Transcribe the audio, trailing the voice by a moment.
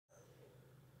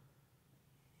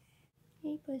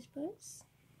Buzz Buzz.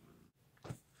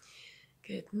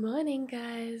 Good morning,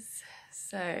 guys.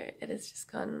 So it has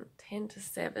just gone 10 to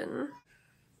 7.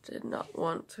 Did not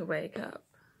want to wake up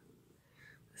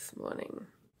this morning.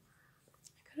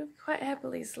 I could have quite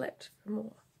happily slept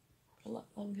for a lot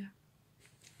longer.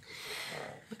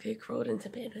 Look who crawled into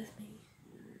bed with me.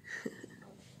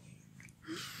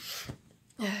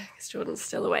 Because Jordan's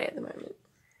still away at the moment.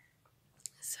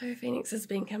 So Phoenix has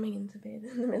been coming into bed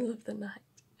in the middle of the night.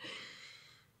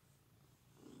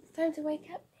 It's time to wake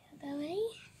up now, though, eh?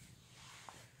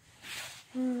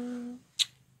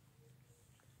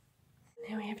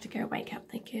 Now we have to go wake up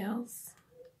the girls.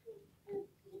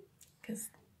 Because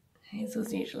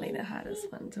Hazel's usually the hardest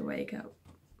one to wake up.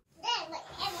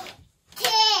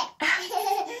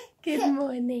 Good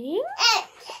morning.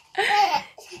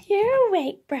 You're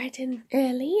awake bright and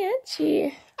early, aren't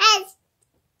you?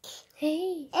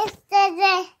 Hey. You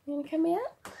want to come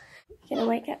out? You gonna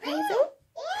wake up, Hazel?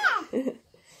 Yeah.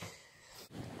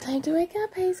 Time to wake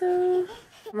up, Hazel.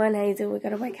 Come on, Hazel, we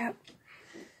gotta wake up.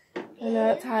 I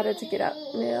know it's harder to get up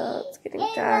now. It's getting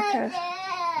darker.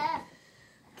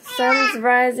 The sun's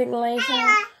rising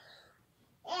later.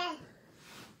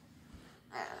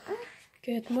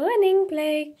 Good morning,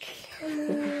 Blake.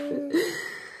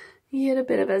 You had a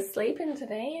bit of a sleep in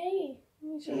today, eh?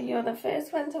 Usually you're the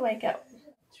first one to wake up.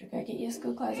 Should we go get your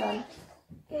school clothes on?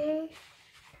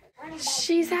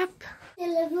 She's up.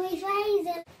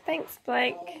 Thanks,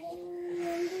 Blake.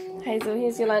 Hazel,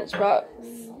 here's your lunchbox.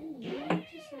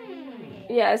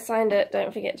 Yeah, I signed it.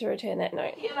 Don't forget to return that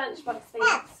note. Your lunchbox,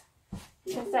 Phoenix.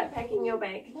 You can start packing your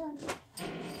bag.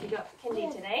 You got kindy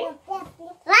today?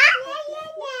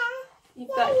 You've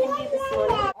got kindy this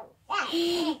morning.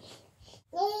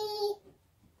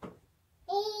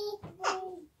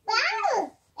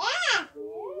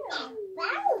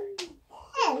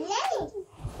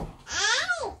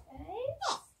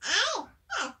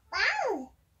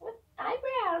 What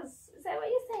eyebrows? Is that what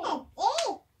you're saying?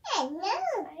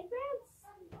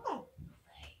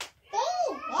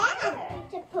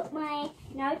 To put my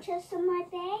notice in my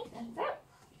bag.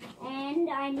 And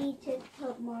I need to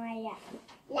put my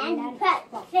lunchbox in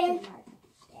my bag.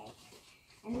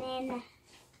 And then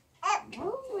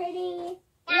all ready.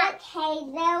 Look,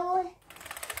 Hazel.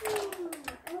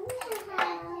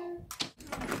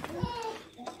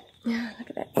 Look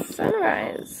at that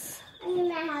sunrise. I'm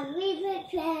gonna have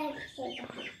breakfast.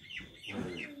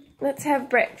 Let's have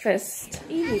breakfast.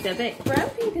 Evie's a bit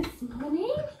grumpy this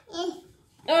morning.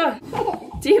 Oh,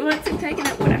 do you want some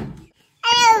coconut water?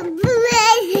 Hi,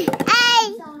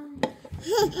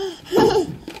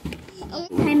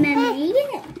 Mummy.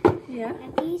 Yeah.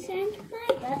 Have you signed my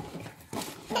book?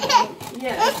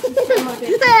 Yeah.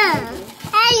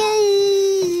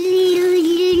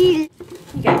 Here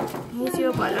you go. Here's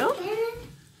your bottle.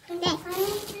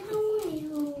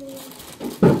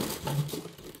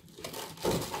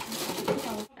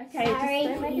 Okay, Sorry, just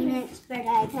don't make Phoenix, but I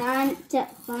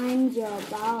can't find your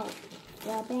bag.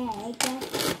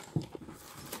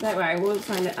 Don't worry, we'll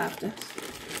find it after.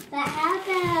 But how Are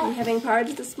about you having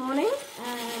porridge this morning?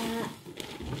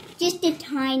 just a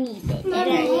tiny bit in a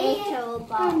little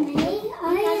bowl? Mommy,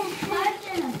 I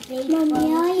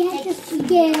had a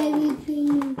scary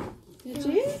thing. Did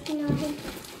you?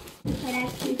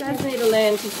 You guys need to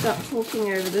learn to stop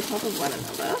talking over the top of one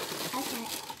another. Okay.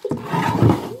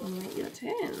 And wait your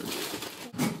turn.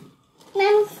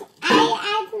 Mom, I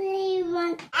actually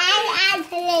want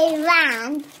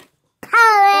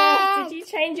porridge. Did you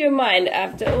change your mind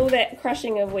after all that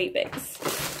crushing of Weet-Bix?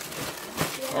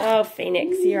 Oh,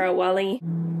 Phoenix, you're a wally.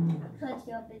 I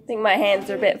think my hands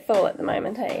are a bit full at the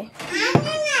moment, hey? I'm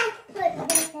gonna put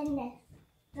this in the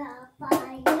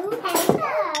fire.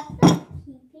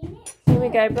 Here we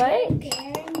go, Blake.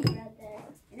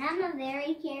 And I'm a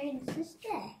very caring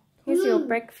sister. Here's your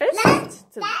breakfast. It's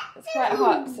quite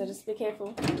hot, so just be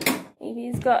careful.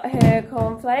 Evie's got her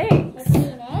cornflakes.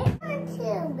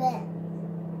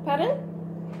 Pardon?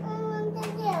 You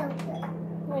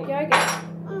want yogurt?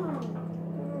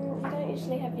 We don't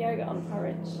usually have yogurt on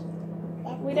porridge.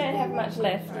 We don't have much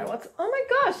left. Oh my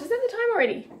gosh, is that the time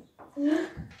already?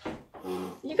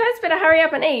 You guys better hurry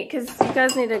up and eat because you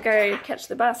guys need to go catch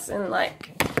the bus in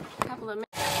like a couple of minutes.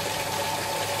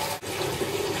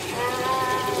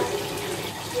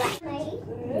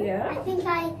 Yeah? I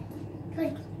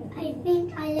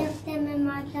think I left them in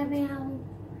my cabin home.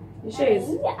 Your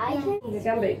shoes? Yeah. Your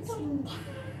gumboots?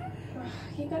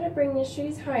 You gotta bring your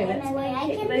shoes home. That's why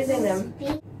you keep losing them.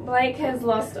 Blake has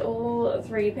lost all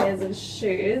 3 pairs of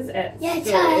shoes at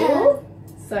school.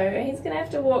 So he's going to have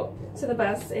to walk to the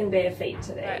bus in bare feet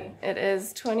today. It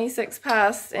is 26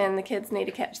 past and the kids need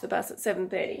to catch the bus at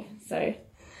 7:30. So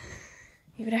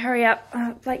You better hurry up.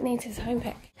 Blake needs his home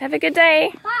pack. Have a good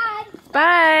day. Bye.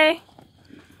 Bye.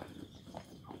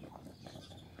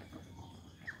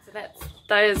 So that's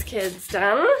those kids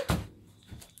done.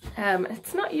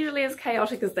 It's not usually as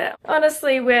chaotic as that.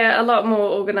 Honestly, we're a lot more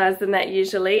organised than that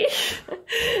usually.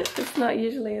 It's not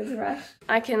usually as rushed.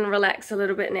 I can relax a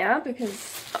little bit now because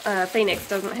Phoenix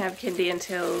doesn't have kindy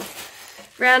until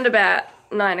round about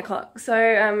 9 o'clock.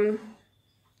 So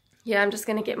yeah, I'm just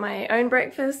going to get my own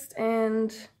breakfast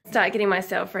and start getting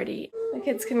myself ready. The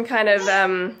kids can kind of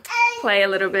play a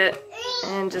little bit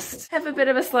and just have a bit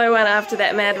of a slow one after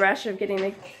that mad rush of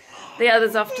getting the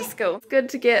others off to school. It's good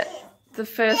to get the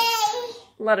first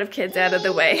lot of kids out of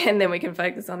the way and then we can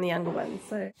focus on the younger ones.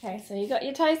 So, okay, so you got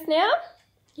your toast now?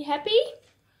 You happy?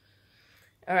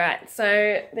 Alright, so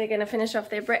they're going to finish off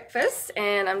their breakfast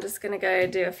and I'm just going to go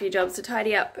do a few jobs to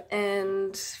tidy up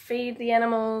and feed the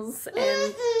animals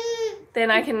and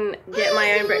then I can get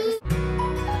my own breakfast.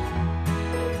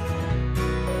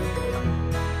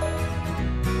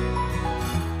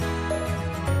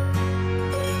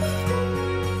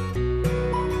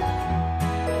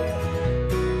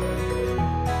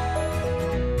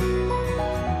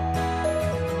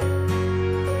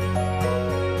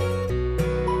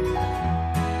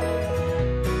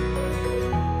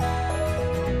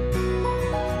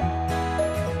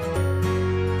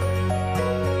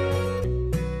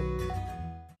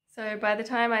 So by the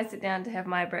time I sit down to have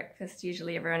my breakfast,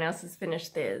 usually everyone else has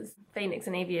finished theirs. Phoenix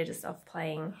and Evie are just off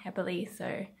playing happily,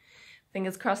 so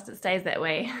fingers crossed it stays that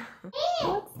way.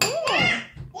 What's that?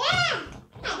 What is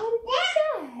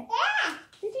that?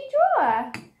 Did you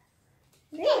draw?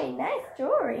 Really nice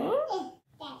drawing.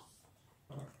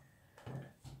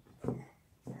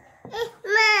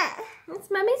 It's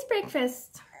Mummy's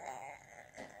breakfast.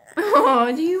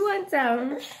 Oh, do you want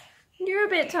some? You're a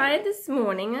bit tired this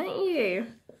morning, aren't you?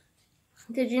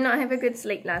 Did you not have a good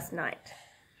sleep last night?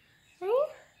 Hey?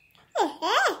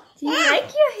 Do you like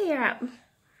your hair up?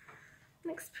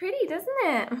 Looks pretty, doesn't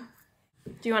it?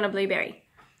 Do you want a blueberry?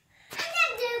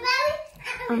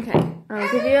 Okay,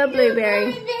 I'll give you a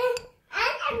blueberry.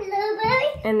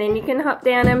 And then you can hop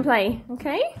down and play,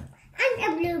 okay?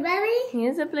 And a blueberry.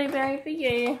 Here's a blueberry for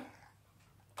you.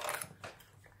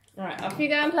 Alright, off you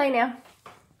go and play now.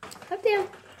 Hop down.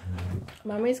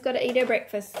 Mummy's got to eat her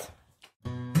breakfast.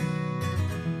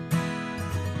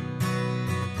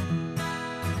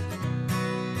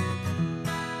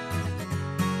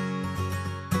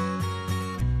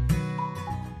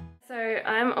 So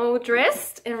I'm all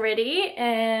dressed and ready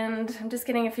and I'm just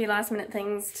getting a few last minute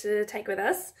things to take with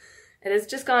us. It has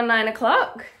just gone 9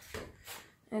 o'clock,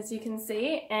 as you can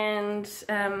see, and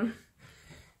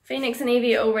Phoenix and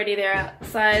Evie are already there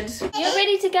outside. You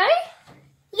ready to go?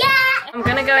 Yeah! I'm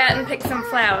going to go out and pick some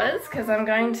flowers because I'm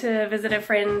going to visit a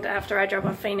friend after I drop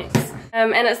off Phoenix.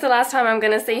 And it's the last time I'm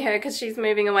going to see her because she's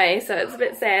moving away, so it's a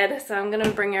bit sad. So I'm going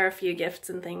to bring her a few gifts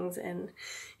and things, and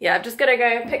yeah, I've just got to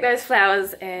go pick those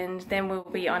flowers and then we'll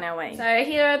be on our way. So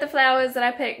here are the flowers that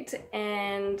I picked,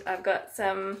 and I've got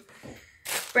some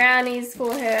brownies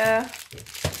for her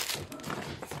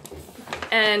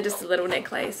and just a little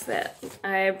necklace that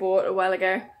I bought a while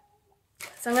ago.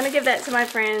 So I'm going to give that to my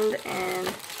friend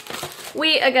and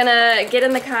we are going to get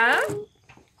in the car.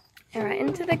 Alright,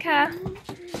 into the car.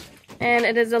 And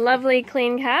it is a lovely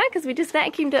clean car because we just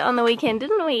vacuumed it on the weekend,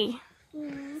 didn't we?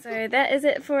 So that is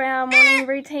it for our morning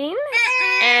routine.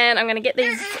 And I'm going to get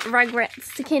these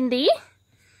rugrats to Kindy.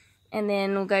 And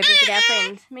then we'll go visit our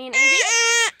friend. Me and Evie,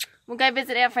 we'll go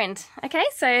visit our friend. Okay,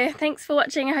 so thanks for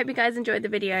watching. I hope you guys enjoyed the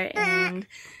video. And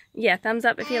yeah, thumbs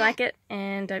up if you like it.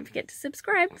 And don't forget to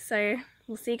subscribe. So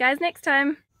we'll see you guys next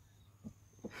time.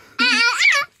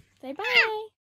 Say bye.